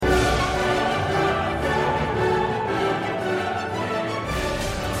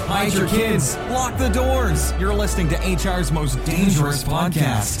Hide your kids. Lock the doors. You're listening to HR's most dangerous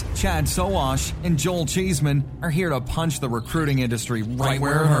podcast. Chad Sowash and Joel Cheeseman are here to punch the recruiting industry right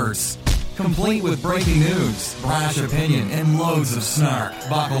where it hurts. Complete with breaking news, brash opinion, and loads of snark.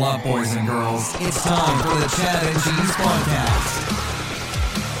 Buckle up, boys and girls. It's time for the Chad and Cheese Podcast.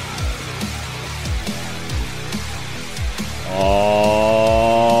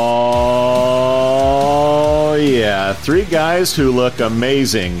 Oh, yeah. Three guys who look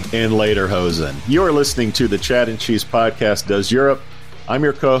amazing in lederhosen. You are listening to the Chad and Cheese Podcast Does Europe. I'm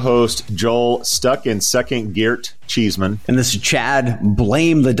your co-host, Joel, stuck in second geert Cheeseman. And this is Chad,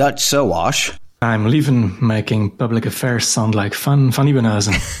 blame the Dutch Sowash. I'm leaving making public affairs sound like funny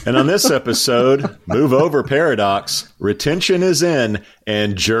benuizen. And on this episode, move over paradox, retention is in,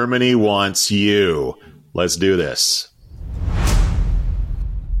 and Germany wants you. Let's do this.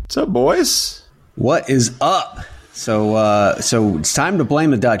 What's up, boys? What is up? So it's time to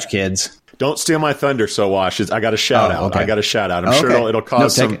blame the Dutch, kids. Don't steal my thunder, Sowash. I got a shout out. Okay. I got a shout out. I'm sure it'll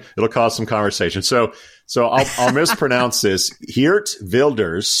cause some conversation. So I'll mispronounce this. Geert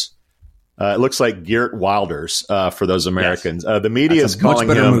Wilders. It looks like Geert Wilders for those Americans. Yes. The media is calling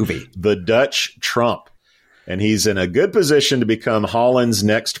him the Dutch Trump. And he's in a good position to become Holland's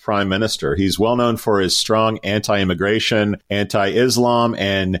next prime minister. He's well known for his strong anti-immigration, anti-Islam,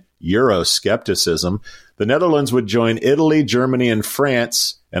 and Euroscepticism. The Netherlands would join Italy, Germany, and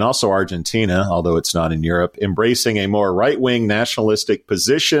France, and also Argentina, although it's not in Europe, embracing a more right-wing nationalistic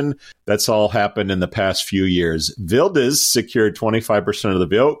position. That's all happened in the past few years. Wilders secured 25% of the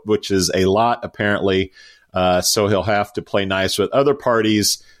vote, which is a lot, apparently. So he'll have to play nice with other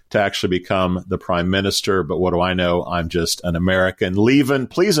parties to actually become the prime minister. But what do I know? I'm just an American. Lieven,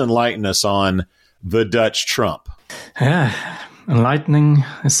 please enlighten us on the Dutch Trump. Yeah, enlightening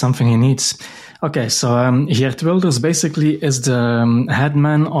is something he needs. Okay, so Geert Wilders basically is the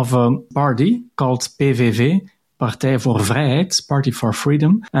headman of a party called PVV, Partij voor Vrijheid, Party for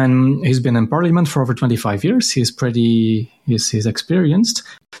Freedom. And he's been in parliament for over 25 years. He's experienced.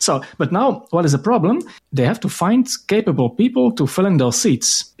 So, but now, what is the problem? They have to find capable people to fill in those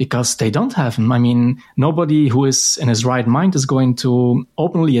seats because they don't have them. I mean, nobody who is in his right mind is going to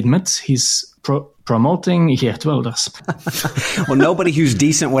openly admit he's promoting Geert Wilders. Well, nobody who's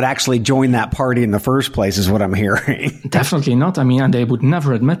decent would actually join that party in the first place is what I'm hearing. Definitely not. I mean, and they would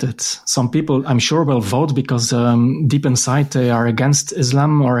never admit it. Some people, I'm sure, will vote because deep inside they are against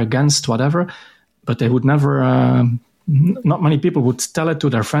Islam or against whatever, but they would never... not many people would tell it to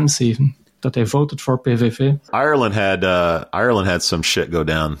their friends even that they voted for PVV. Ireland had some shit go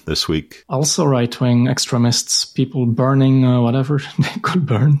down this week. Also right-wing extremists, people burning whatever they could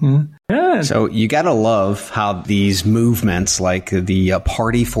burn. Yeah. So you gotta love how these movements, like the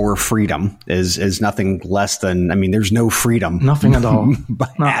Party for Freedom, is nothing less than. I mean, there's no freedom, nothing at all,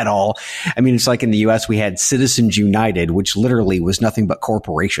 at all. I mean, it's like in the U.S. we had Citizens United, which literally was nothing but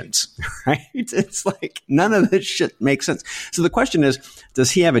corporations, right? It's like none of this shit makes sense. So the question is,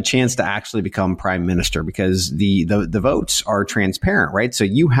 does he have a chance to actually become prime minister? Because the votes are transparent, right? So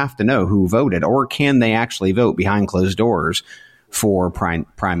you have to know who voted, or can they actually vote behind closed doors for prime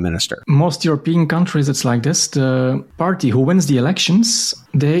minister? Most European countries, it's like this. The party who wins the elections,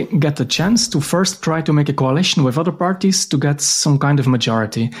 they get the chance to first try to make a coalition with other parties to get some kind of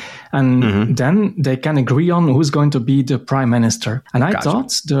majority. And then they can agree on who's going to be the prime minister. And I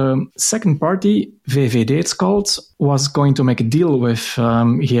thought the second party, VVD it's called, was going to make a deal with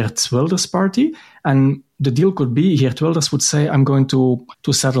Geert Wilders' party. And the deal could be Geert Wilders would say, I'm going to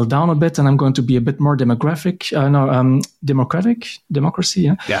settle down a bit and I'm going to be a bit more democracy.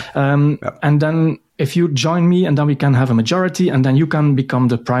 Yeah. And then if you join me and then we can have a majority and then you can become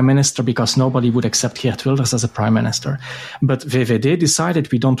the prime minister because nobody would accept Geert Wilders as a prime minister. But VVD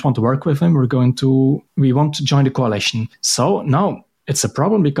decided we don't want to work with him. We want to join the coalition. So now it's a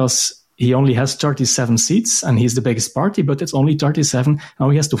problem because he only has 37 seats and he's the biggest party, but it's only 37. Now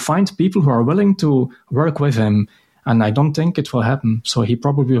he has to find people who are willing to work with him. And I don't think it will happen. So he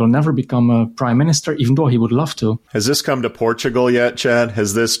probably will never become a prime minister, even though he would love to. Has this come to Portugal yet, Chad?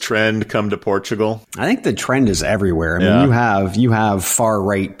 Has this trend come to Portugal? I think the trend is everywhere. I mean, you have far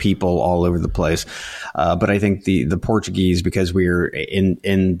right people all over the place. But I think the Portuguese, because we're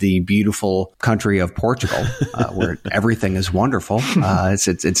in the beautiful country of Portugal, where everything is wonderful,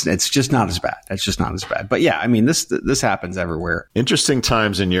 it's just not as bad. It's just not as bad. But yeah, I mean, this happens everywhere. Interesting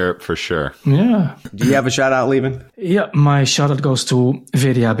times in Europe for sure. Yeah. Do you have a shout out, Lieven? Yeah, my shout out goes to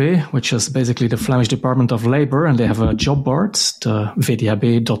VDAB, which is basically the Flemish Department of Labor, and they have a job board, the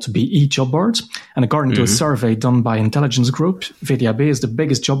vdab.be job board. And according to a survey done by Intelligence Group, VDAB is the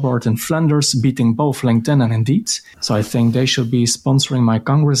biggest job board in Flanders, beating both LinkedIn and Indeed. So I think they should be sponsoring my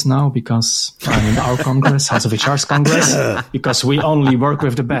Congress now, because I'm in our Congress, House of HR's Congress, because we only work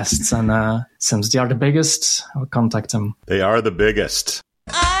with the best. And since they are the biggest, I'll contact them. They are the biggest.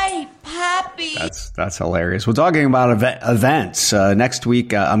 That's hilarious. We're talking about events. Next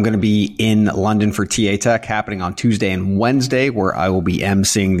week, I'm going to be in London for TA Tech, happening on Tuesday and Wednesday, where I will be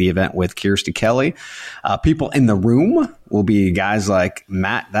emceeing the event with Kirsty Kelly. People in the room will be guys like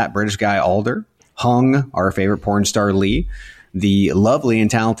Matt, that British guy, Alder, Hung, our favorite porn star, Lee, the lovely and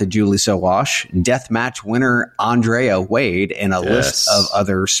talented Julie Sowash, deathmatch winner Andrea Wade, and a list of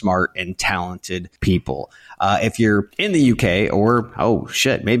other smart and talented people. If you're in the UK, or,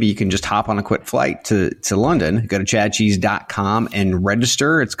 maybe you can just hop on a quick flight to London, go to chadcheese.com and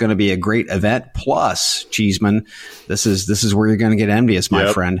register. It's going to be a great event. Plus, Cheeseman, this is where you're going to get envious,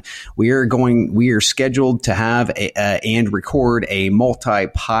 my friend. We are scheduled to have and record a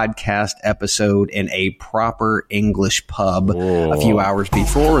multi-podcast episode in a proper English pub a few hours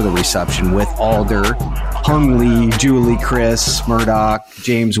before the reception with Alder, Hung Lee, Julie, Chris, Murdoch,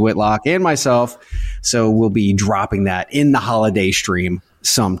 James Whitlock, and myself. So we'll be dropping that in the holiday stream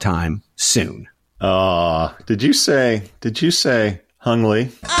sometime soon. Did you say Hung Lee?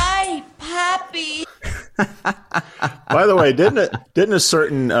 Aye, Pappy. By the way, didn't a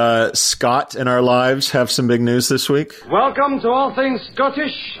certain Scott in our lives have some big news this week? Welcome to All Things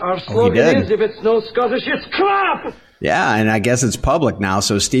Scottish. Our slogan is, if it's no Scottish, it's crap! Yeah, and I guess it's public now.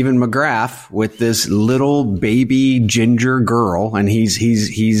 So Stephen McGrath with this little baby ginger girl, and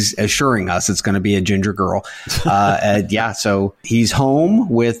he's assuring us it's going to be a ginger girl. So he's home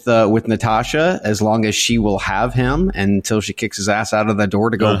with Natasha as long as she will have him until she kicks his ass out of the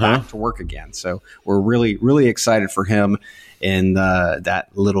door to go back to work again. So we're really, really excited for him and that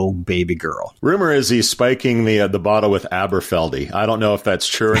little baby girl. Rumor is he's spiking the bottle with Aberfeldy. I don't know if that's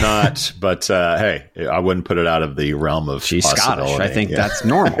true or not, but hey, I wouldn't put it out of the realm of She's possibility. Scottish. I think that's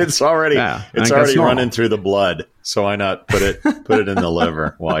normal. It's already running through the blood. So why not put it in the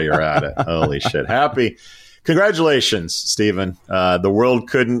liver while you're at it? Holy shit! Congratulations, Stephen. The world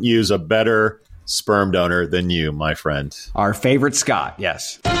couldn't use a better sperm donor than you, my friend. Our favorite Scot.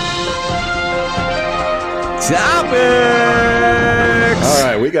 Yes. Topics! All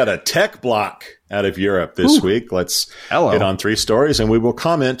right, we got a tech block out of Europe this week. Let's hit on 3 stories, and we will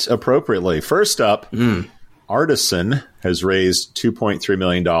comment appropriately. First up, Artisan has raised $2.3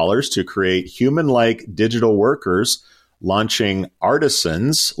 million to create human-like digital workers, launching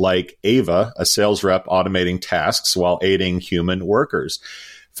Artisans like Ava, a sales rep automating tasks while aiding human workers.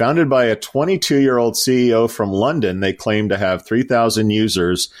 Founded by a 22-year-old CEO from London, they claim to have 3,000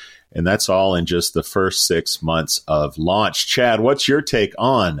 users, and that's all in just the first 6 months of launch. Chad, what's your take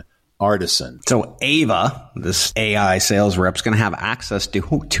on Artisan? So Ava, this AI sales rep, is going to have access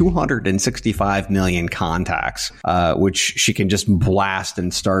to 265 million contacts, which she can just blast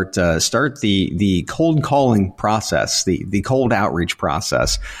and start the cold calling process, the cold outreach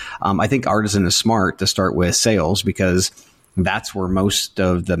process. I think Artisan is smart to start with sales because that's where most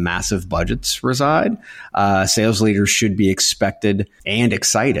of the massive budgets reside. Sales leaders should be expected and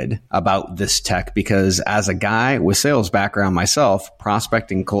excited about this tech because as a guy with sales background myself,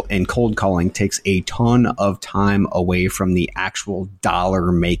 prospecting and cold calling takes a ton of time away from the actual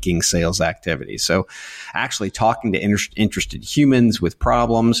dollar-making sales activity. So actually talking to interested humans with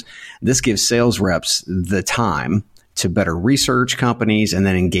problems, this gives sales reps the time to better research companies and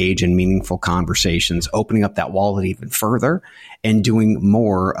then engage in meaningful conversations, opening up that wallet even further and doing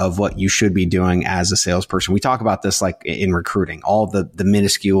more of what you should be doing as a salesperson. We talk about this like in recruiting, all the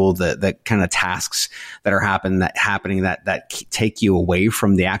minuscule, the kind of tasks that are happening that take you away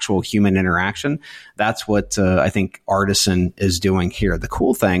from the actual human interaction. That's what I think Artisan is doing here. The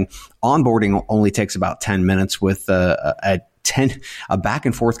cool thing, onboarding only takes about 10 minutes with a back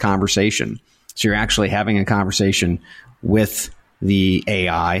and forth conversation. So you're actually having a conversation with the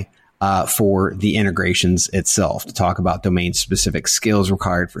AI for the integrations itself to talk about domain-specific skills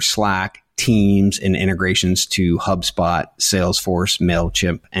required for Slack, Teams, and integrations to HubSpot, Salesforce,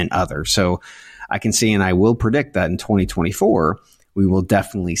 MailChimp, and others. So I can see, and I will predict that in 2024, we will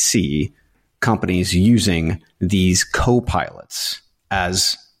definitely see companies using these co-pilots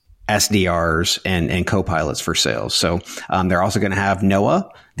as SDRs and co-pilots for sales. So they're also going to have Noah,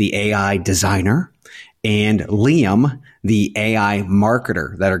 the AI designer, and Liam, the AI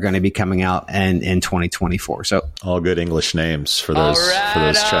marketer, that are going to be coming out in 2024. So all good English names for those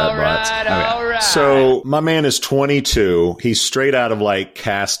chatbots. So my man is 22. He's straight out of like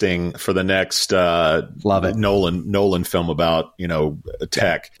casting for the next love it Nolan film about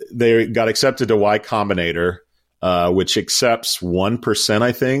tech. They got accepted to Y Combinator, which accepts 1%,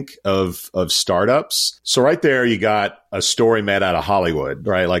 I think, of startups. So right there, you got a story made out of Hollywood,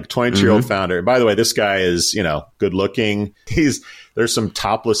 right? Like 22-year-old founder. And by the way, this guy is, good looking. There's some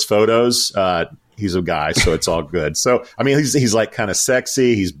topless photos. He's a guy, so it's all good. So, I mean, he's like kind of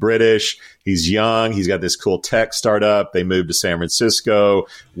sexy. He's British. He's young. He's got this cool tech startup. They moved to San Francisco.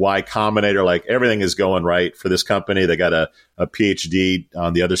 Y Combinator, like everything is going right for this company. They got a PhD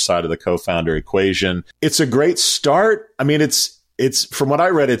on the other side of the co-founder equation. It's a great start. I mean, it's from what I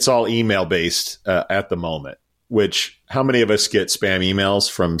read, it's all email based at the moment. Which, how many of us get spam emails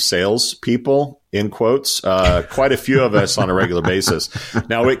from sales people, in quotes? Quite a few of us on a regular basis.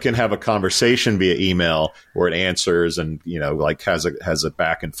 Now, it can have a conversation via email where it answers and, like has a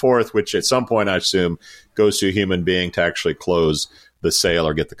back and forth, which at some point, I assume, goes to a human being to actually close the sale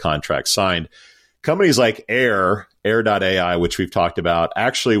or get the contract signed. Companies like Air.ai, which we've talked about,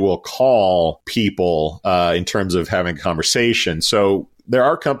 actually will call people in terms of having a conversation. So there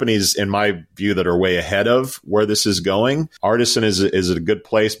are companies, in my view, that are way ahead of where this is going. Artisan is a good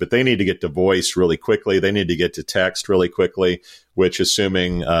place, but they need to get to voice really quickly. They need to get to text really quickly, which,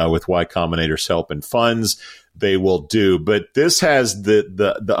 assuming with Y Combinator's help and funds, they will do. But this has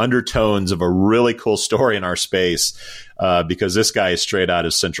the undertones of a really cool story in our space because this guy is straight out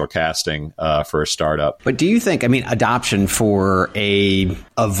of central casting for a startup. But do you think, adoption for a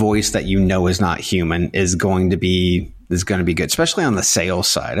voice that is not human is going to be good, especially on the sales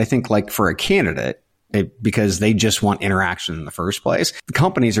side? I think like for a candidate, because they just want interaction in the first place. The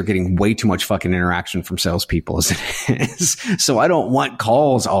companies are getting way too much fucking interaction from salespeople as it is. So I don't want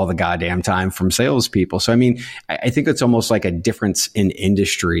calls all the goddamn time from salespeople. So, I think it's almost like a difference in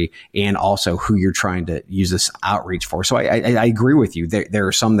industry and also who you're trying to use this outreach for. So I agree with you. There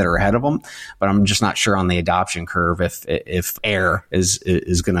are some that are ahead of them, but I'm just not sure on the adoption curve if Air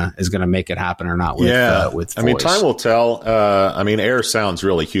is gonna make it happen or not with voice. Time will tell. Air sounds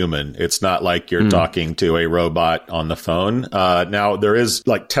really human. It's not like you're talking to a robot on the phone. Now there is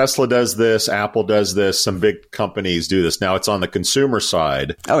like Tesla does this, Apple does this, some big companies do this. Now it's on the consumer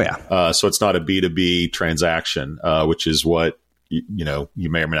side. Oh yeah. So it's not a B2B transaction, which is what you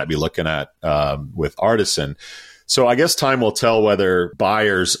may or may not be looking at with Artisan. So I guess time will tell whether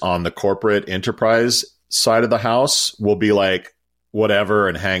buyers on the corporate enterprise side of the house will be like whatever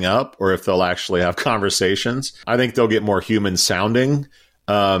and hang up, or if they'll actually have conversations. I think they'll get more human sounding.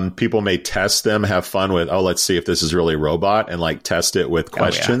 People may test them, have fun with, let's see if this is really a robot, and like test it with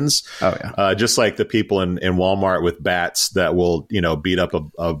questions. Just like the people in Walmart with bats that will, beat up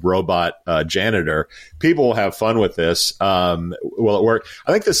a robot janitor. People will have fun with this. Will it work?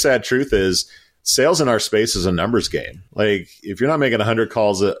 I think the sad truth is sales in our space is a numbers game. Like if you're not making 100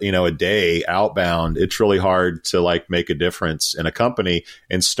 calls a day outbound, it's really hard to like make a difference in a company.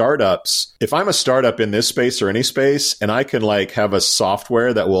 And startups, if I'm a startup in this space or any space, and I can like have a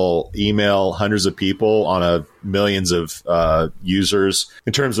software that will email hundreds of people on millions of users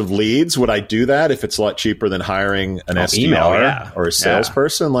in terms of leads, would I do that if it's a lot cheaper than hiring an SDR or a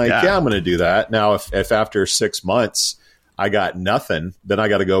salesperson? I'm going to do that. Now, if after 6 months I got nothing, then I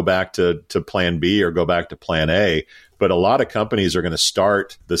got to go back to plan B or go back to plan A. But a lot of companies are going to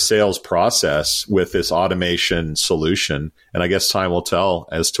start the sales process with this automation solution. And I guess time will tell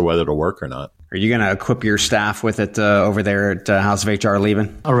as to whether it'll work or not. Are you going to equip your staff with it over there at House of HR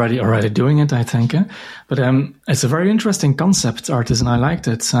Leaving? Already doing it, I think. But it's a very interesting concept, Artisan. I liked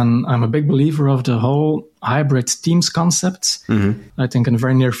it. And I'm a big believer of the whole hybrid teams concept. I think in the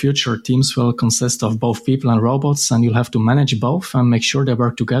very near future, teams will consist of both people and robots, and you'll have to manage both and make sure they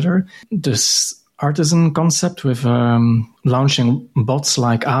work together. This Artisan concept with launching bots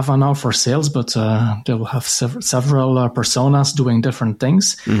like Ava now for sales, but they will have several personas doing different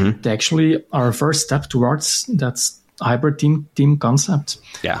things. They actually are a first step towards that hybrid team concept.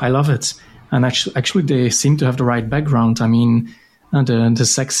 Yeah, I love it. And actually, they seem to have the right background. The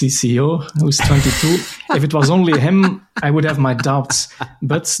sexy CEO who's 22. If it was only him, I would have my doubts.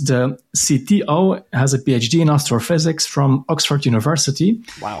 But the CTO has a PhD in astrophysics from Oxford University.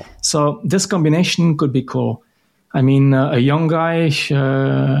 Wow. So this combination could be cool. A young guy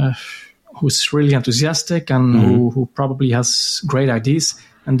who's really enthusiastic and who probably has great ideas.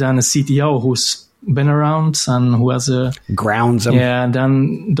 And then a CTO who's been around and who has grounds him. Yeah, and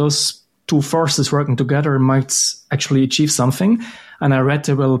then those two forces working together might actually achieve something. And I read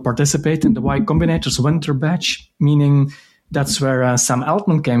they will participate in the Y Combinator's winter batch, meaning that's where Sam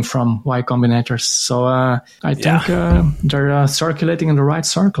Altman came from, Y Combinators. So I think they're circulating in the right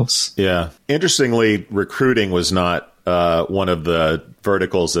circles. Yeah. Interestingly, recruiting was not one of the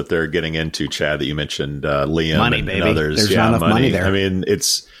verticals that they're getting into, Chad, that you mentioned, Liam and others. There's not enough money there. I mean,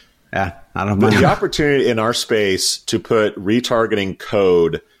 it's not enough money. The opportunity in our space to put retargeting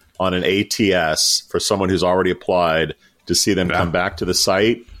code on an ATS for someone who's already applied to see them come back to the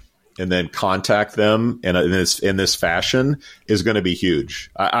site and then contact them in this fashion is going to be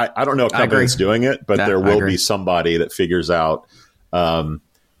huge. I don't know if company's doing it, but there will be somebody that figures out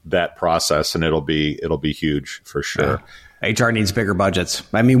that process, and it'll be huge for sure. HR needs bigger budgets.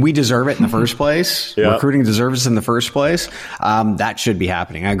 I mean, we deserve it in the first place. Recruiting deserves it in the first place. That should be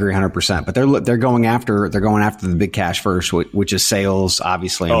happening. I agree 100%. But they're going after the big cash first, which is sales,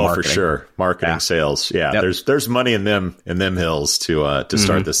 obviously. And marketing. For sure, marketing, sales. Yeah, there's money in them hills to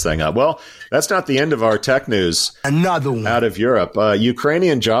start this thing up. Well, that's not the end of our tech news. Another one out of Europe.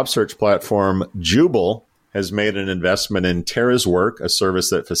 Ukrainian job search platform Jooble has made an investment in Terra's Work, a service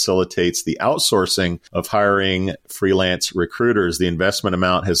that facilitates the outsourcing of hiring freelance recruiters. The investment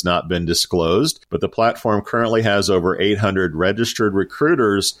amount has not been disclosed, but the platform currently has over 800 registered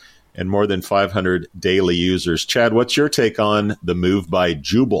recruiters and more than 500 daily users. Chad, what's your take on the move by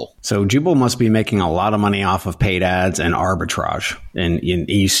Jooble? So Jooble must be making a lot of money off of paid ads and arbitrage in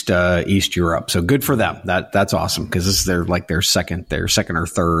East Europe. So good for them. That's awesome, because this is their second or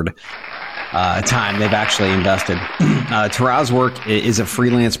third time they've actually invested. Terra's Work is a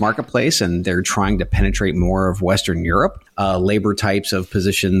freelance marketplace, and they're trying to penetrate more of Western Europe. Labor types of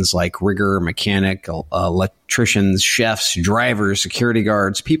positions like rigger, mechanic, electricians, chefs, drivers, security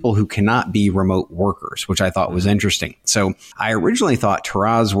guards, people who cannot be remote workers, which I thought was interesting. So I originally thought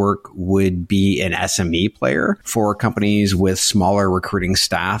Terra's Work would be an SME player for companies with smaller recruiting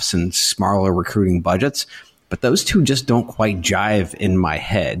staffs and smaller recruiting budgets. But those two just don't quite jive in my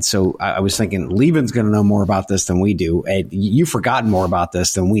head. So I was thinking, Lieven's going to know more about this than we do. And you've forgotten more about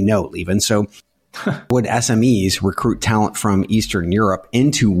this than we know, Lieven. So would SMEs recruit talent from Eastern Europe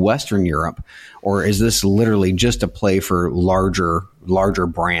into Western Europe? Or is this literally just a play for larger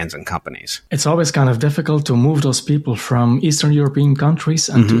brands and companies? It's always kind of difficult to move those people from Eastern European countries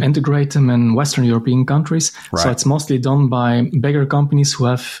and to integrate them in Western European countries. Right. So it's mostly done by bigger companies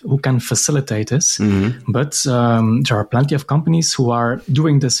who can facilitate this. But there are plenty of companies who are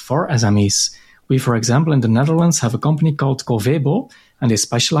doing this for SMEs. We, for example, in the Netherlands have a company called Covebo, and they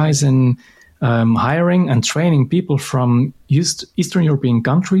specialize in hiring and training people from Eastern European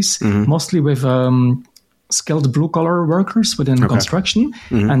countries, mostly with skilled blue-collar workers within construction,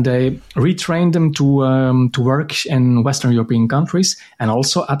 and they retrain them to work in Western European countries and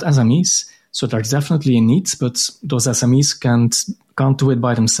also at SMEs. So there's definitely a need, but those SMEs can't do it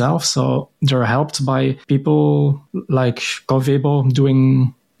by themselves. So they're helped by people like Covebo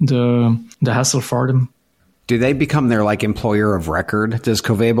doing the hassle for them. Do they become their employer of record? Does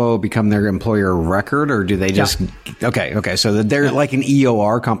Covebo become their employer of record, or do they just okay? So they're like an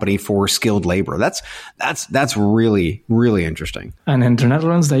EOR company for skilled labor. That's really, really interesting. And in the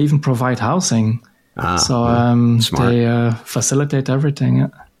Netherlands, they even provide housing. They facilitate everything.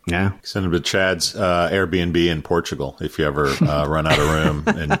 Yeah. Send them to Chad's Airbnb in Portugal if you ever run out of room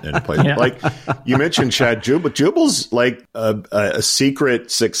and play. Yeah. Like you mentioned, Chad, Jooble's like a secret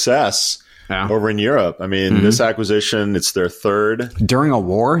success. Over in Europe. I mean, this acquisition, it's their third. During a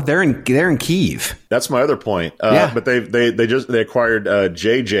war? They're in Kyiv. That's my other point. But they acquired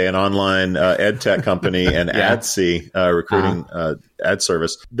JJ, an online ed tech company, and AdSea, recruiting ad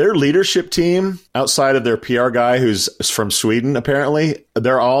service. Their leadership team, outside of their PR guy who's from Sweden, apparently,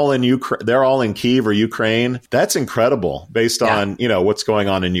 they're all in Kyiv or Ukraine. That's incredible based on, what's going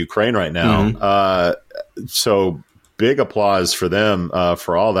on in Ukraine right now. So big applause for them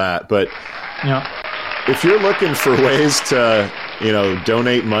for all that. But if you're looking for ways to,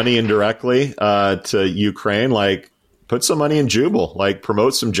 donate money indirectly to Ukraine, put some money in Jooble,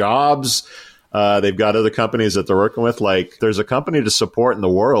 promote some jobs. They've got other companies that they're working with. There's a company to support in the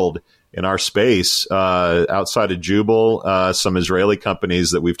world in our space outside of Jooble, some Israeli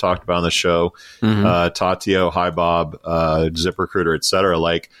companies that we've talked about on the show, Tatio, HiBob, ZipRecruiter, et cetera.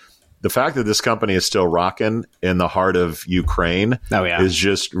 The fact that this company is still rocking in the heart of Ukraine is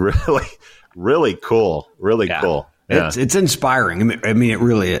just really, really cool. Really cool. Yeah. It's inspiring. I mean, it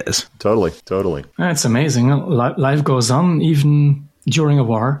really is. Totally. It's amazing. Life goes on even during a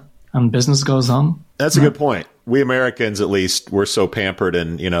war, and business goes on. That's a good point. we Americans, at least, we're so pampered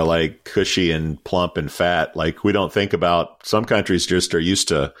and, like cushy and plump and fat. Like, we don't think about, some countries just are used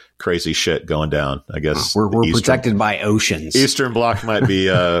to crazy shit going down. I guess we're protected by oceans. Eastern Bloc might be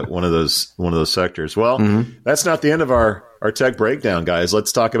one of those sectors. Well, that's not the end of our tech breakdown, guys.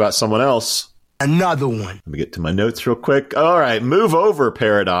 Let's talk about someone else. Another one. Let me get to my notes real quick. All right. Move over,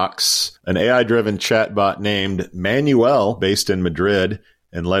 Paradox. An AI-driven chatbot named Manuel, based in Madrid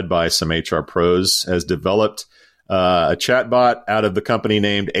and led by some HR pros, has developed a chatbot out of the company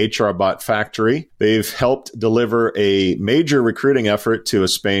named HR Bot Factory. They've helped deliver a major recruiting effort to a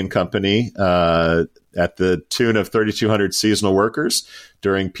Spain company at the tune of 3,200 seasonal workers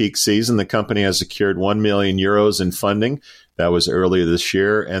during peak season. The company has secured 1 million euros in funding. That was earlier this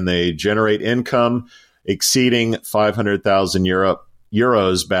year, and they generate income exceeding 500,000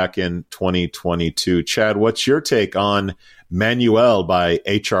 euros back in 2022. Chad, what's your take on Manuel by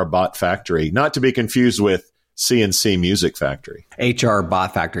HR Bot Factory? Not to be confused with CNC Music Factory. HR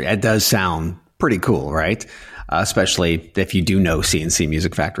Bot Factory. It does sound pretty cool, right? Especially if you do know CNC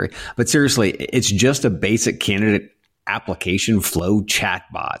Music Factory. But seriously, it's just a basic candidate application flow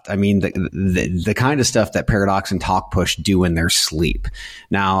chatbot. I mean, the kind of stuff that Paradox and TalkPush do in their sleep.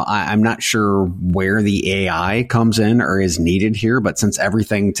 Now, I'm not sure where the AI comes in or is needed here, but since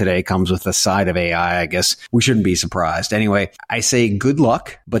everything today comes with a side of AI, I guess we shouldn't be surprised. Anyway, I say good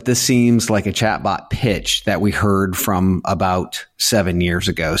luck, but this seems like a chatbot pitch that we heard from about 7 years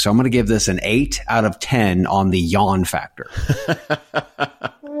ago. So I'm going to give this an 8 out of 10 on the yawn factor.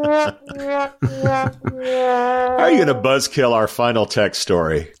 How are you going to buzzkill our final tech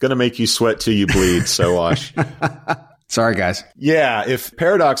story? It's going to make you sweat till you bleed, Sowash. Sorry, guys. Yeah, if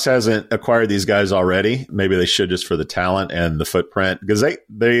Paradox hasn't acquired these guys already, maybe they should, just for the talent and the footprint, because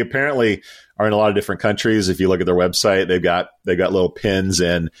they apparently are in a lot of different countries. If you look at their website, they've got little pins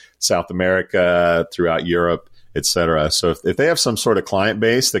in South America, throughout Europe, etc. So if they have some sort of client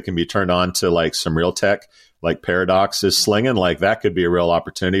base that can be turned on to like some real tech, like Paradox is slinging, like that could be a real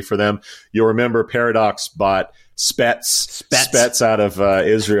opportunity for them. You'll remember Paradox bought Spets out of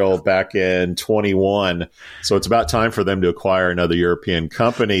Israel back in 21. So it's about time for them to acquire another European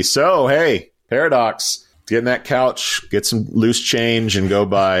company. So, hey, Paradox, get in that couch, get some loose change, and go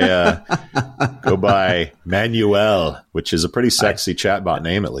buy Manuel, which is a pretty sexy chatbot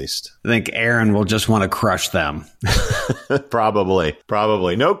name, at least. I think Aaron will just want to crush them. Probably.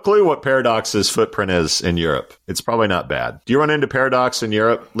 No clue what Paradox's footprint is in Europe. It's probably not bad. Do you run into Paradox in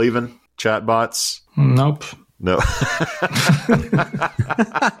Europe, leaving chatbots? Nope. No.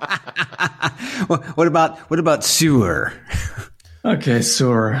 What about Sewer? Okay,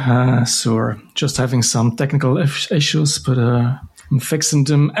 Sewer. Just having some technical issues, but I'm fixing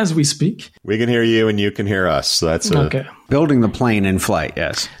them as we speak. We can hear you and you can hear us. So that's okay. Building the plane in flight,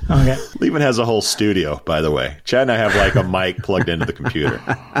 yes. Okay. Lehman has a whole studio, by the way. Chad and I have like a mic plugged into the computer.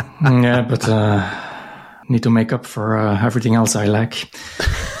 Yeah, but need to make up for everything else I lack.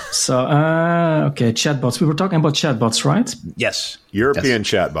 So, okay, chatbots. We were talking about chatbots, right? Yes. European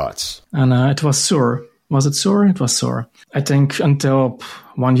chatbots. And it was Sewer. Was it Sewer? It was Sewer. I think until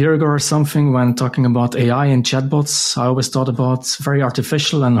 1 year ago or something, when talking about AI and chatbots, I always thought about very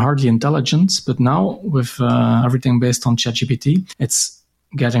artificial and hardly intelligent. But now, with everything based on ChatGPT, it's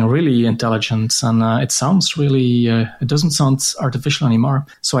getting really intelligent. And it sounds really, it doesn't sound artificial anymore.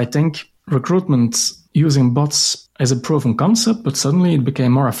 So I think recruitment using bots is a proven concept, but suddenly it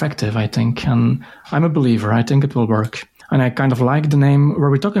became more effective, I think. And I'm a believer. I think it will work. And I kind of like the name. Were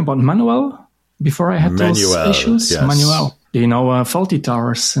we talking about Manuel before I had those issues? Yes. Manuel. Do you know Faulty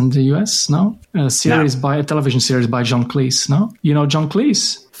Towers in the US? No? A television series by John Cleese, no? You know John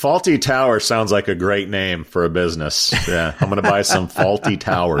Cleese? Faulty Tower sounds like a great name for a business. Yeah, I'm going to buy some Faulty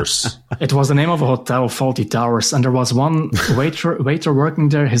Towers. It was the name of a hotel, Faulty Towers, and there was one waiter working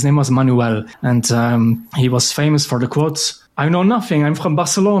there. His name was Manuel, and he was famous for the quote, "I know nothing, I'm from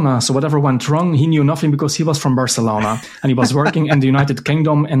Barcelona." So whatever went wrong, he knew nothing because he was from Barcelona, and he was working in the United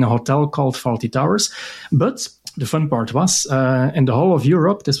Kingdom in a hotel called Faulty Towers. But the fun part was, in the whole of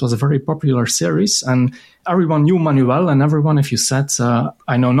Europe, this was a very popular series, and everyone knew Manuel, and everyone, if you said,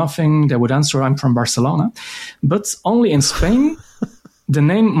 "I know nothing," they would answer, "I'm from Barcelona." But only in Spain, the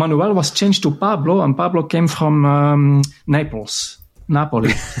name Manuel was changed to Pablo, and Pablo came from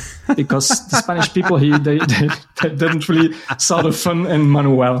Napoli, because the Spanish people, they didn't really saw the fun in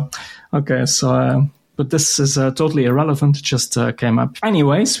Manuel. Okay, so... but this is totally irrelevant. It just came up.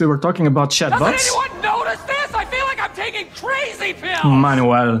 Anyways, we were talking about chatbots. Does anyone notice this? I feel like I'm taking crazy pills.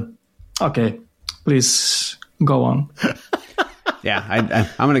 Manuel. Okay, please go on. Yeah,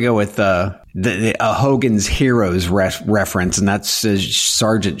 I'm going to go with Hogan's Heroes reference, and that's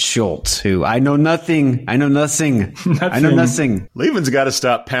Sergeant Schultz, who I know nothing. I know nothing. Lieven's got to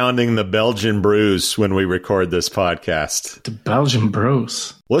stop pounding the Belgian brews when we record this podcast. The Belgian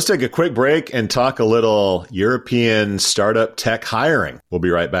brews. Let's take a quick break and talk a little European startup tech hiring. We'll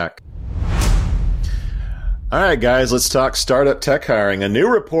be right back. All right, guys, let's talk startup tech hiring. A new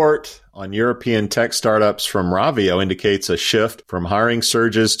report on European tech startups from Ravio indicates a shift from hiring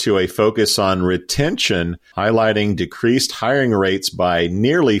surges to a focus on retention, highlighting decreased hiring rates by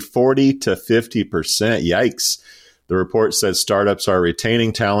nearly 40 to 50%. Yikes. The report says startups are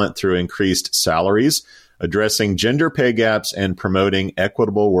retaining talent through increased salaries, addressing gender pay gaps, and promoting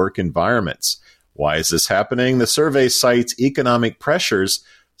equitable work environments. Why is this happening? The survey cites economic pressures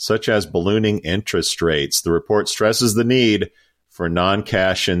such as ballooning interest rates. The report stresses the need for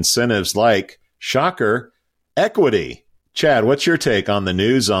non-cash incentives like, shocker, equity. Chad, what's your take on the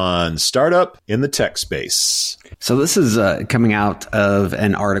news on startup in the tech space? So this is coming out of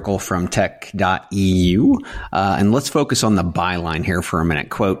an article from tech.eu, and let's focus on the byline here for a minute.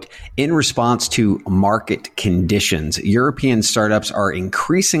 Quote, in response to market conditions, European startups are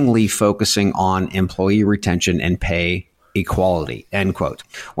increasingly focusing on employee retention and pay equality, end quote.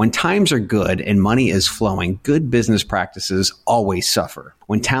 When times are good and money is flowing, good business practices always suffer.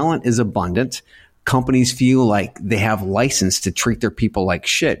 When talent is abundant, companies feel like they have license to treat their people like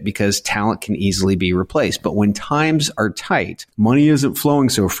shit because talent can easily be replaced. But when times are tight, money isn't flowing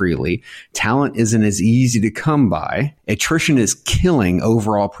so freely, talent isn't as easy to come by, attrition is killing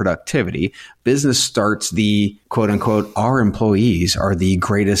overall productivity, business starts the quote unquote, our employees are the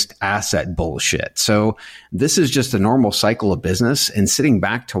greatest asset bullshit. So this is just a normal cycle of business, and sitting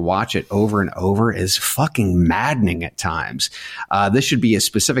back to watch it over and over is fucking maddening at times. This should be a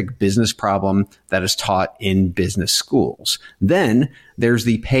specific business problem that is taught in business schools. Then there's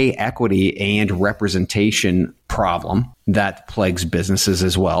the pay equity and representation problem that plagues businesses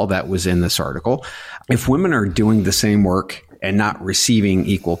as well. That was in this article. If women are doing the same work and not receiving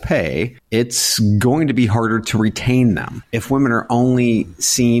equal pay, it's going to be harder to retain them. If women are only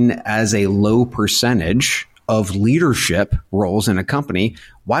seen as a low percentage of leadership roles in a company,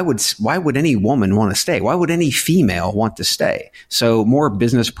 why would any woman want to stay? Why would any female want to stay? So more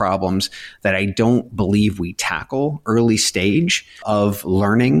business problems that I don't believe we tackle early stage of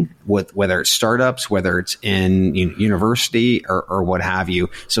learning, with whether it's startups, whether it's in university or what have you.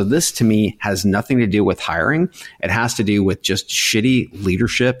 So this to me has nothing to do with hiring. It has to do with just shitty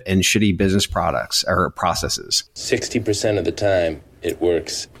leadership and shitty business products or processes. 60% of the time, it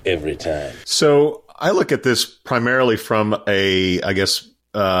works every time. So I look at this primarily from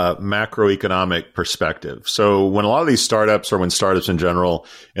macroeconomic perspective. So when a lot of these startups, or when startups in general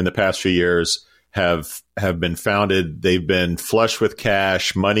in the past few years have been founded, they've been flush with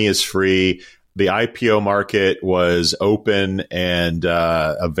cash, money is free, the IPO market was open and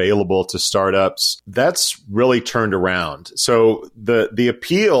available to startups. That's really turned around. So the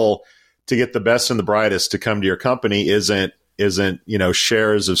appeal to get the best and the brightest to come to your company isn't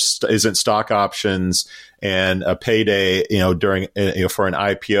stock options and a payday, during, for an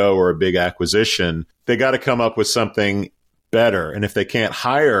IPO or a big acquisition. They got to come up with something better. And if they can't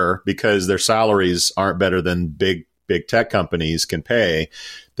hire because their salaries aren't better than big tech companies can pay,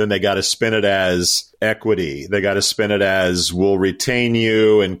 then they got to spin it as equity. They got to spin it as, we'll retain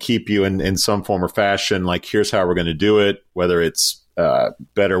you and keep you in some form or fashion. Like, here's how we're going to do it, whether it's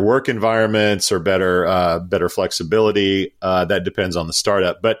better work environments or better flexibility. That depends on the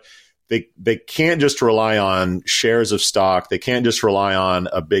startup, but they can't just rely on shares of stock. They can't just rely on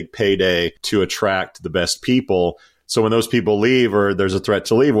a big payday to attract the best people. So when those people leave, or there's a threat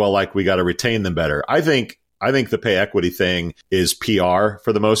to leave, well, we got to retain them better. I think the pay equity thing is PR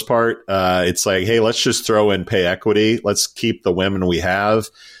for the most part. It's like, hey, let's just throw in pay equity. Let's keep the women we have.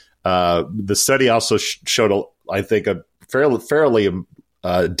 The study also showed, I think, a fairly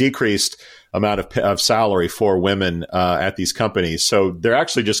decreased amount of salary for women at these companies. So they're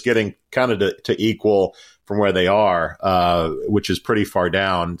actually just getting kind of to equal from where they are, which is pretty far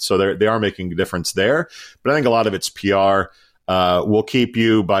down. So they are making a difference there. But I think a lot of it's PR. We'll keep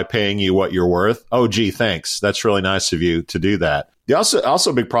you by paying you what you're worth. Oh, gee, thanks. That's really nice of you to do that. The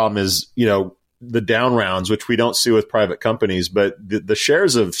also big problem is, the down rounds, which we don't see with private companies, but the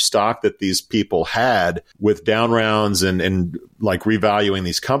shares of stock that these people had with down rounds and revaluing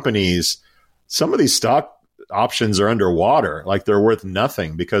these companies, some of these stock options are underwater. Like they're worth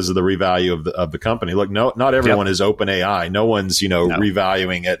nothing because of the revalue of the company. Look, not everyone is OpenAI. No one's,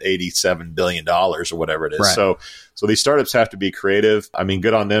 revaluing at $87 billion or whatever it is. Right. So these startups have to be creative. I mean,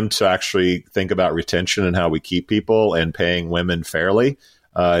 good on them to actually think about retention and how we keep people and paying women fairly.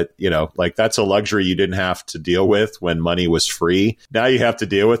 Like that's a luxury you didn't have to deal with when money was free. Now you have to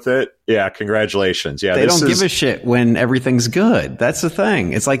deal with it. Yeah, congratulations. Yeah, they don't give a shit when everything's good. That's the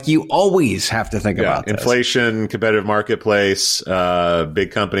thing. It's like you always have to think about this. Inflation, competitive marketplace,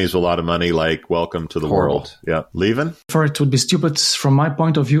 big companies with a lot of money, like welcome to the world. Yeah. Leaving? For it would be stupid from my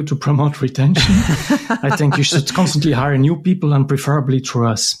point of view to promote retention. I think you should constantly hire new people and preferably through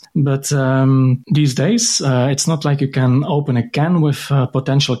us. But these days, it's not like you can open a can with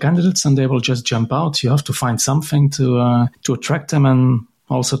potential candidates and they will just jump out. You have to find something to attract them and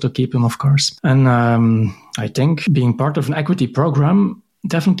also to keep them, of course. And I think being part of an equity program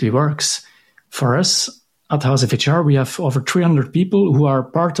definitely works. For us at House of HR, we have over 300 people who are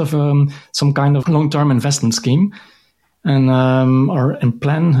part of some kind of long-term investment scheme. And or in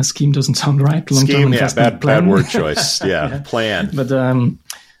plan, a scheme doesn't sound right. Long-term investment plan. Bad word choice. Yeah, plan. But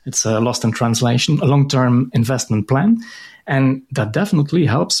it's lost in translation, a long-term investment plan. And that definitely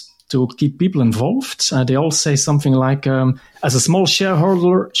helps to keep people involved. They all say something like, as a small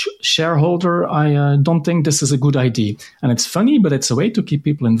shareholder, I don't think this is a good idea. And it's funny, but it's a way to keep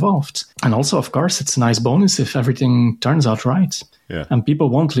people involved. And also, of course, it's a nice bonus if everything turns out right. Yeah. And people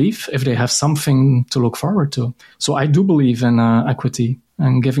won't leave if they have something to look forward to. So I do believe in equity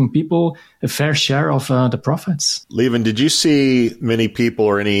and giving people a fair share of the profits. Levin, did you see many people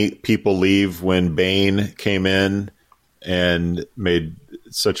or any people leave when Bain came in and made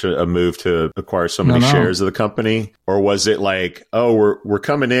such a move to acquire so many shares of the company? Or was it like, oh, we're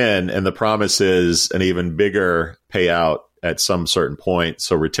coming in and the promise is an even bigger payout at some certain point,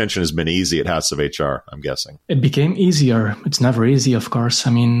 so retention has been easy at House of HR, I'm guessing? It became easier. It's never easy, of course.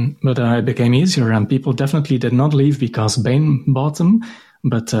 I mean, but it became easier, and people definitely did not leave because Bain bought them.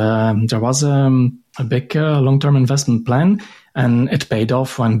 But there was a big long-term investment plan, and it paid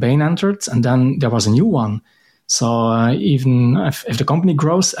off when Bain entered, and then there was a new one. So even if the company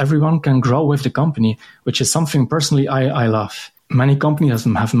grows, everyone can grow with the company, which is something personally I love. Many companies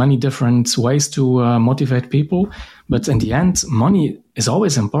have many different ways to motivate people, but in the end, money is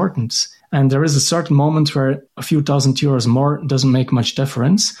always important. And there is a certain moment where a few €1,000 more doesn't make much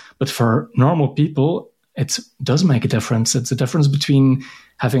difference. But for normal people, it does make a difference. It's a difference between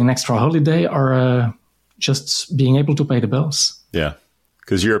having an extra holiday or just being able to pay the bills. Yeah.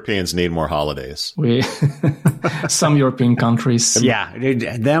 Because Europeans need more holidays. Some European countries. Yeah,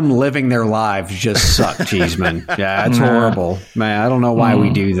 them living their lives just suck, Cheeseman. Yeah, it's horrible. Man, I don't know why we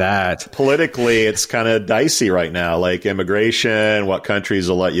do that. Politically, it's kind of dicey right now. Like immigration, what countries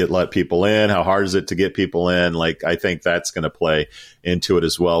will let people in, how hard is it to get people in? Like, I think that's going to play into it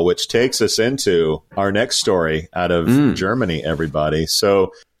as well, which takes us into our next story out of Germany, everybody.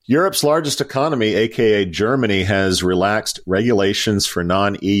 So Europe's largest economy, aka Germany, has relaxed regulations for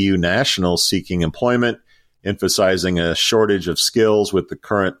non-EU nationals seeking employment, emphasizing a shortage of skills with the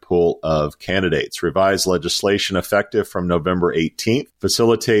current pool of candidates. Revised legislation effective from November 18th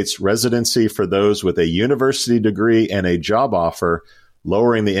facilitates residency for those with a university degree and a job offer,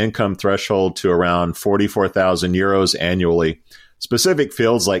 lowering the income threshold to around €44,000 annually. Specific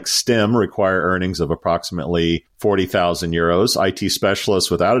fields like STEM require earnings of approximately €40,000. IT specialists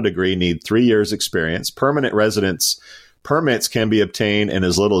without a degree need 3 years experience. Permanent residence permits can be obtained in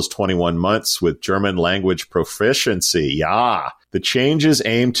as little as 21 months with German language proficiency. Yeah. The changes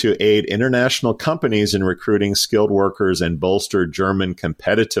aim to aid international companies in recruiting skilled workers and bolster German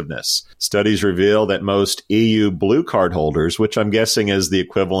competitiveness. Studies reveal that most EU blue card holders, which I'm guessing is the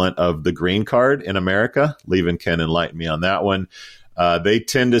equivalent of the green card in America, Levin can enlighten me on that one, they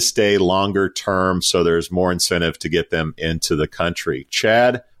tend to stay longer term, so there's more incentive to get them into the country.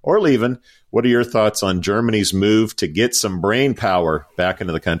 Chad or Levin, what are your thoughts on Germany's move to get some brain power back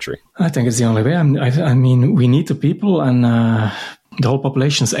into the country? I think it's the only way. I mean, we need the people, and the whole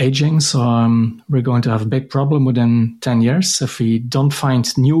population is aging, so we're going to have a big problem within 10 years if we don't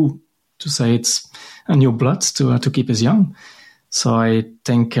find new blood to keep us young. So I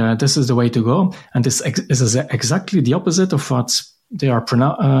think this is the way to go, and this is exactly the opposite of what they are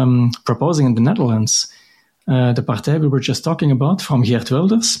proposing in the Netherlands. The Partij we were just talking about from Geert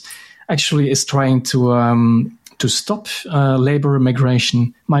Wilders actually is trying to to stop labor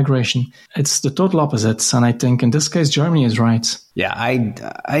migration. It's the total opposite. And I think in this case, Germany is right. Yeah,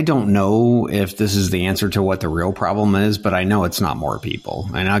 I don't know if this is the answer to what the real problem is, but I know it's not more people.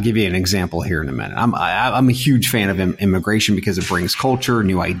 And I'll give you an example here in a minute. I'm a huge fan of immigration because it brings culture,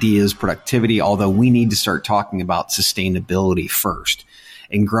 new ideas, productivity, although we need to start talking about sustainability first.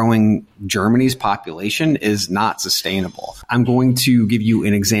 And growing Germany's population is not sustainable. I'm going to give you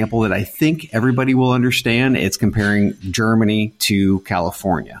an example that I think everybody will understand. It's comparing Germany to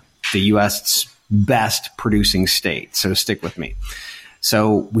California, the U.S.'s best producing state. So stick with me.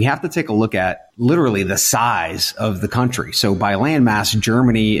 So we have to take a look at literally the size of the country. So by land mass,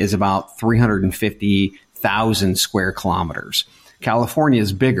 Germany is about 350,000 square kilometers. California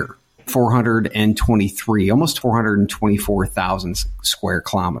is bigger. 423, almost 424,000 square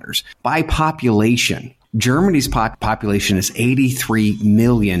kilometers. By population, Germany's population is 83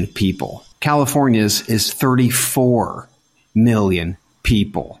 million people. California's is 34 million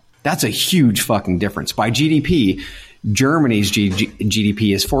people. That's a huge fucking difference. By GDP, Germany's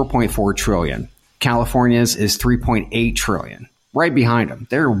GDP is 4.4 trillion. California's is 3.8 trillion. Right behind them.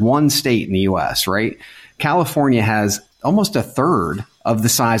 They're one state in the U.S., right? California has almost a third of the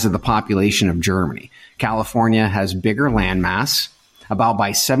size of the population of Germany. California has bigger land mass, about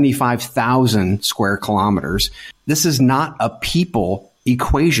by 75,000 square kilometers. This is not a people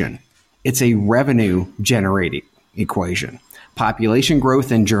equation. It's a revenue generating equation. Population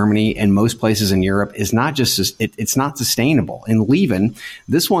growth in Germany and most places in Europe is not just, it's not sustainable. And leaving,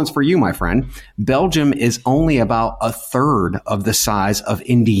 this one's for you, my friend. Belgium is only about a third of the size of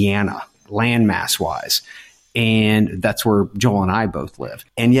Indiana, landmass wise. And that's where Joel and I both live.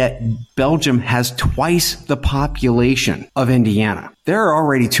 And yet Belgium has twice the population of Indiana. There are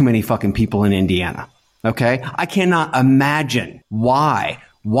already too many fucking people in Indiana. Okay. I cannot imagine why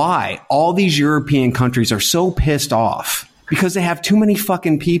all these European countries are so pissed off because they have too many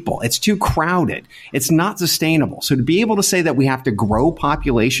fucking people. It's too crowded. It's not sustainable. So to be able to say that we have to grow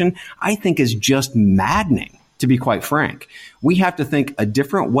population, I think is just maddening, to be quite frank. We have to think a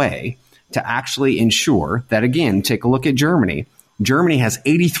different way to actually ensure that, again, take a look at Germany. Germany has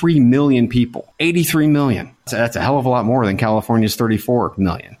 83 million people. 83 million. That's a hell of a lot more than California's 34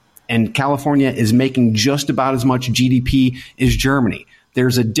 million. And California is making just about as much GDP as Germany.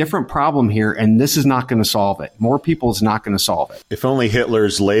 There's a different problem here, and this is not going to solve it. More people is not going to solve it. If only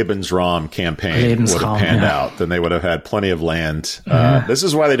Hitler's Lebensraum campaign would have panned out, then they would have had plenty of land. This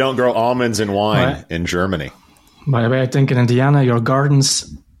is why they don't grow almonds and wine in Germany. By the way, I think in Indiana, your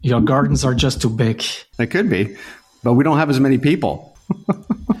gardens are just too big. They could be, but we don't have as many people.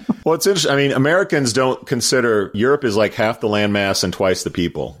 Well, it's interesting. I mean, Americans don't consider Europe is like half the landmass and twice the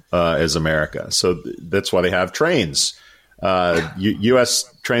people as America. So that's why they have trains. U.S.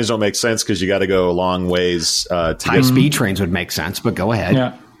 trains don't make sense because you got to go a long ways. High-speed trains would make sense, but go ahead.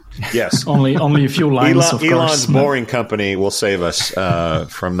 Yeah. Yes. only a few lines, of course. Elon's boring company will save us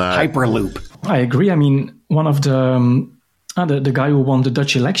from that. Hyperloop. I agree. I mean, one of the guy who won the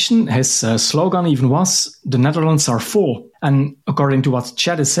Dutch election, his slogan even was, "The Netherlands are full." And according to what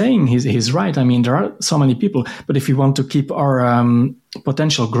Chad is saying, he's right. I mean, there are so many people. But if we want to keep our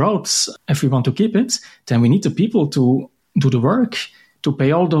potential growth, if we want to keep it, then we need the people to do the work, to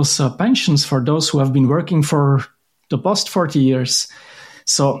pay all those pensions for those who have been working for the past 40 years.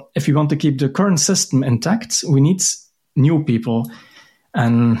 So if we want to keep the current system intact, we need new people.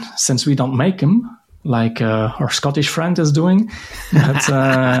 And since we don't make them, like our Scottish friend is doing,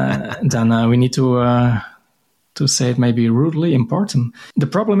 then we need to say it maybe rudely, important. The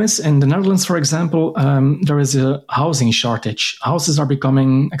problem is in the Netherlands, for example, there is a housing shortage. Houses are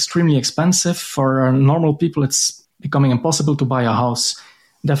becoming extremely expensive. For normal people, it's becoming impossible to buy a house.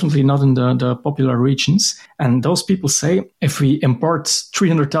 Definitely not in the popular regions. And those people say, if we import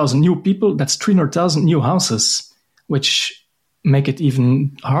 300,000 new people, that's 300,000 new houses, which make it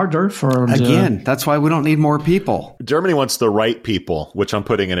even harder for Again, that's why we don't need more people. Germany wants the right people, which I'm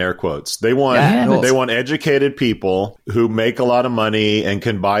putting in air quotes. They want educated people who make a lot of money and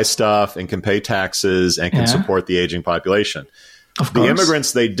can buy stuff and can pay taxes and can support the aging population. Of course. The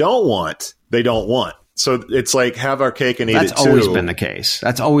immigrants they don't want. So it's like have our cake and eat it too. That's always been the case.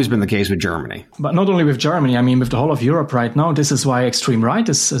 That's always been the case with Germany. But not only with Germany, I mean, with the whole of Europe right now, this is why extreme right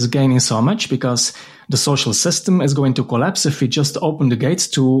is gaining so much, because the social system is going to collapse if we just open the gates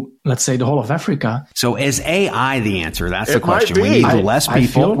to, let's say, the whole of Africa. So is AI the answer? That's the question. We need less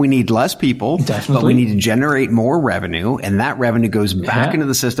people. We need less people, definitely. But we need to generate more revenue, and that revenue goes back into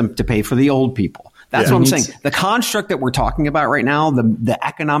the system to pay for the old people. That's what I'm saying. The construct that we're talking about right now, the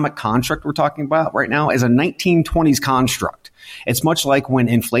economic construct we're talking about right now is a 1920s construct. It's much like when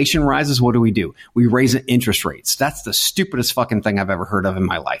inflation rises, what do? We raise interest rates. That's the stupidest fucking thing I've ever heard of in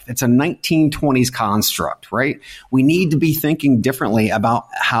my life. It's a 1920s construct, right? We need to be thinking differently about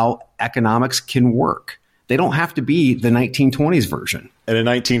how economics can work. They don't have to be the 1920s version. And in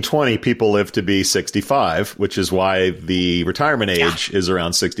 1920, people lived to be 65, which is why the retirement age is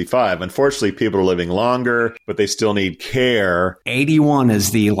around 65. Unfortunately, people are living longer, but they still need care. 81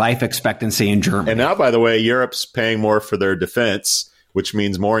 is the life expectancy in Germany. And now, by the way, Europe's paying more for their defense, which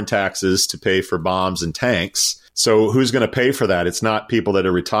means more in taxes to pay for bombs and tanks. So who's going to pay for that? It's not people that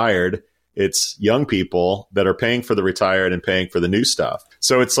are retired. It's young people that are paying for the retired and paying for the new stuff.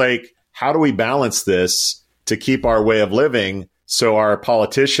 So it's like, how do we balance this to keep our way of living so our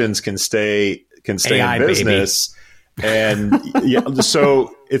politicians can stay AI, in business? And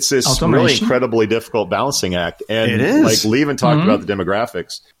so it's this really incredibly difficult balancing act. And it is. Like Levin talked about the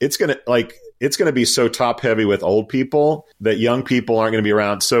demographics, it's going to be so top heavy with old people that young people aren't going to be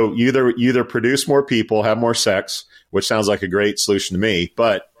around. So you either produce more people, have more sex, which sounds like a great solution to me,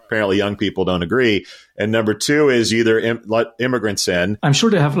 but apparently young people don't agree. And number two is either let immigrants in. I'm sure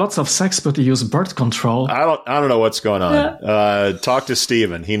they have lots of sex, but they use birth control. I don't know what's going on. Talk to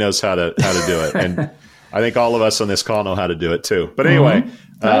Steven. He knows how to do it. And I think all of us on this call know how to do it too. But anyway,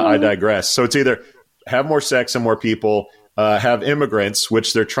 I digress. So it's either have more sex and more people, have immigrants,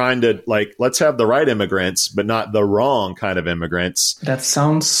 which they're trying to let's have the right immigrants, but not the wrong kind of immigrants. That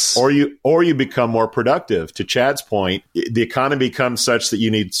sounds... Or you become more productive. To Chad's point, the economy becomes such that you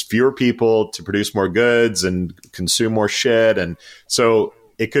need fewer people to produce more goods and consume more shit. And so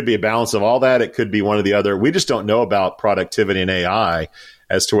it could be a balance of all that. It could be one or the other. We just don't know about productivity and AI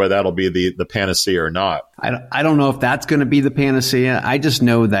as to whether that'll be the panacea or not. I don't know if that's going to be the panacea. I just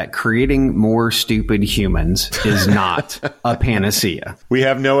know that creating more stupid humans is not a panacea. We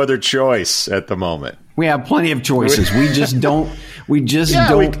have no other choice at the moment. We have plenty of choices. We just don't. We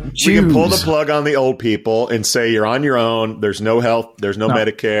don't choose. We can pull the plug on the old people and say you're on your own. There's no health. There's no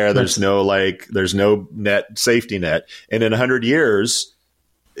Medicare. There's no net safety net. And in 100 years.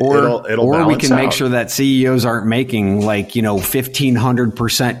 Or we can make sure that CEOs aren't making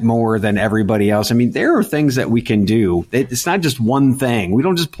 1,500% more than everybody else. I mean, there are things that we can do. It's not just one thing. We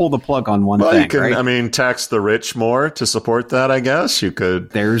don't just pull the plug on one thing. You can, right? Tax the rich more to support that. I guess you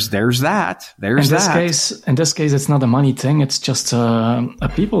could. There's that. In this case, it's not a money thing. It's just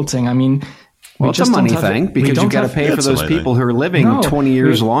a people thing. I mean. Well, it's a money thing because you got to pay for those people who are living 20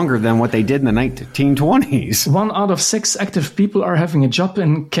 years longer than what they did in the 1920s. 1 out of 6 active people are having a job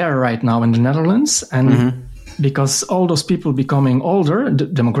in care right now in the Netherlands. And because all those people becoming older, the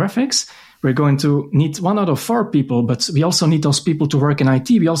demographics, we're going to need 1 out of 4 people. But we also need those people to work in IT.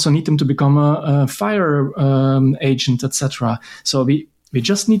 We also need them to become a fire agent, etc. So we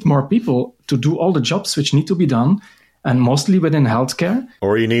just need more people to do all the jobs which need to be done. And mostly within healthcare.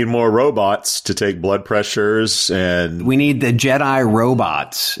 Or you need more robots to take blood pressures, and we need the Jedi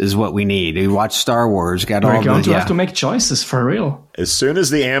robots is what we need. You watch Star Wars, we're going to have to make choices for real. As soon as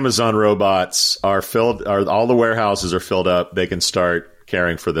the Amazon robots are filled, or all the warehouses are filled up, they can start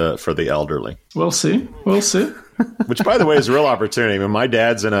caring for the elderly. We'll see. Which, by the way, is a real opportunity. I mean, my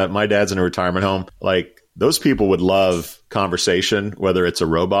dad's in a retirement home. Those people would love conversation, whether it's a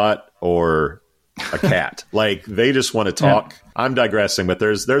robot or a cat. They just want to talk. Yeah. I'm digressing, but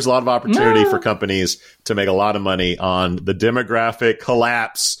there's a lot of opportunity for companies to make a lot of money on the demographic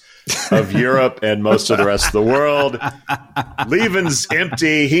collapse of Europe and most of the rest of the world. Levin's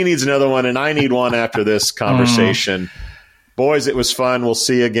empty. He needs another one, and I need one after this conversation. Boys, it was fun. We'll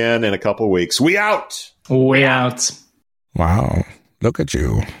see you again in a couple of weeks. We out. Wow. Look at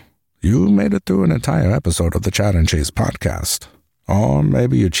you. You made it through an entire episode of the Chad and Cheese podcast. Or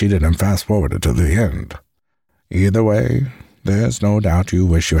maybe you cheated and fast-forwarded to the end. Either way, there's no doubt you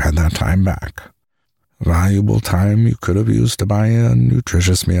wish you had that time back. Valuable time you could have used to buy a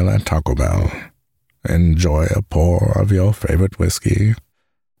nutritious meal at Taco Bell, enjoy a pour of your favorite whiskey,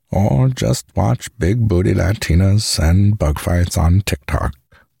 or just watch big booty Latinas and bug fights on TikTok.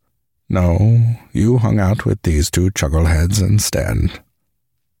 No, you hung out with these 2 chuckleheads instead.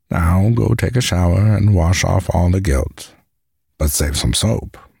 Now go take a shower and wash off all the guilt. But save some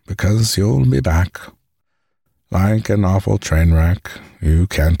soap, because you'll be back. Like an awful train wreck, you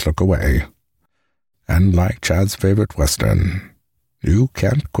can't look away. And like Chad's favorite Western, you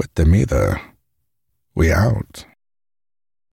can't quit them either. We out.